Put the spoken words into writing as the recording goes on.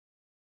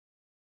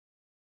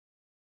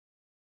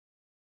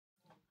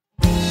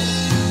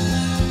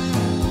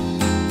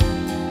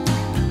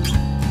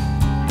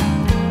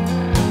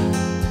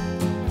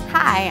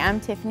Hi,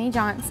 I'm Tiffany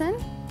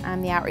Johnson.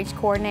 I'm the Outreach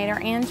Coordinator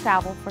and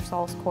Travel for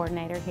Souls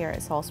Coordinator here at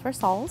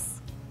Soles4Souls.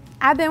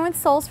 I've been with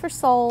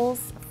Soles4Souls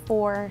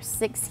for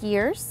 6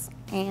 years,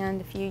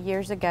 and a few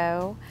years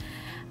ago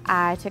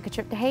I took a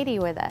trip to Haiti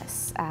with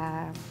us.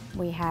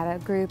 We had a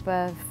group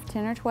of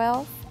 10 or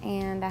 12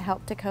 and I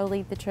helped to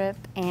co-lead the trip,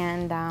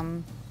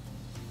 and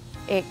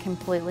it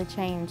completely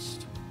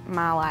changed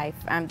my life.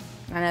 I know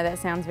that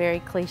sounds very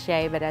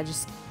cliche, but it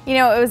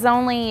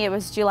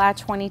was July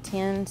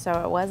 2010, so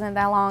it wasn't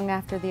that long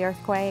after the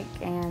earthquake,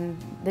 and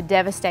the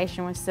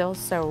devastation was still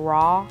so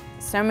raw.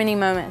 So many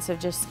moments of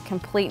just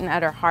complete and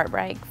utter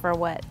heartbreak for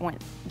what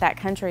that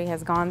country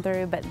has gone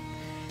through, but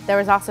there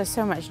was also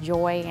so much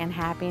joy and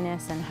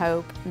happiness and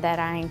hope that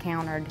I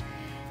encountered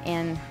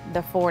in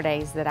the 4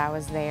 days that I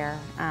was there.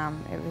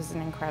 It was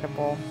an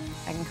incredible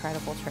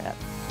trip.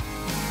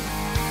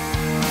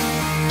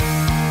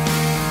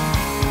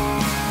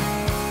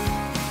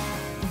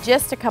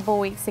 Just a couple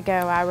weeks ago,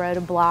 I wrote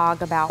a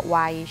blog about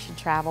why you should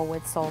travel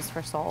with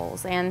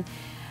Soles4Souls, and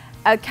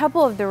a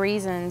couple of the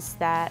reasons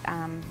that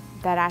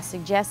I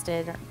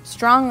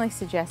strongly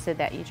suggested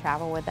that you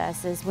travel with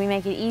us is we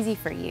make it easy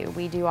for you.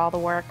 We do all the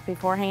work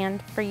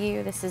beforehand for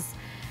you. This is,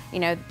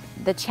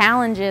 the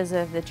challenges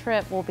of the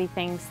trip will be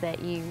things that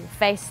you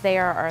face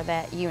there or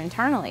that you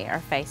internally are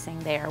facing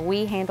there.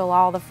 We handle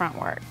all the front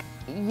work.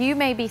 You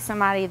may be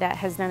somebody that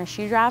has done a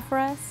shoe drive for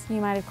us. You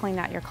might have cleaned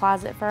out your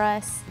closet for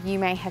us. You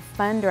may have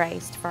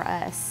fundraised for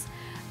us.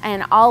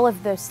 And all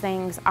of those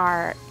things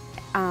are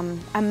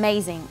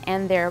amazing,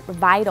 and they're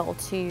vital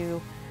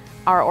to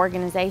our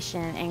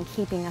organization and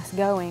keeping us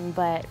going.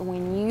 But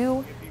when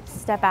you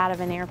step out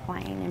of an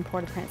airplane in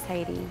Port-au-Prince,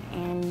 Haiti,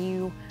 and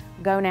you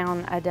go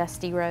down a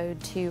dusty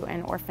road to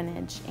an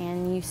orphanage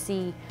and you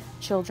see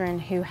children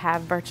who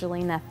have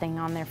virtually nothing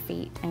on their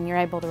feet, and you're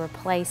able to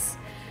replace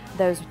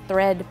those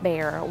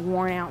threadbare,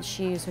 worn-out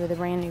shoes with a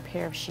brand new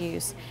pair of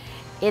shoes,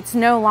 it's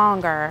no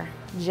longer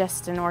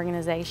just an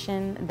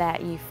organization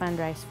that you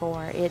fundraise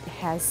for. It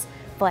has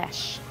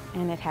flesh,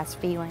 and it has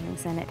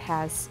feelings, and it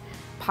has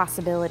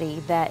possibility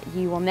that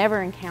you will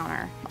never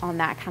encounter on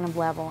that kind of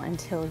level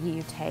until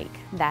you take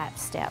that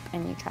step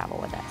and you travel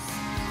with us.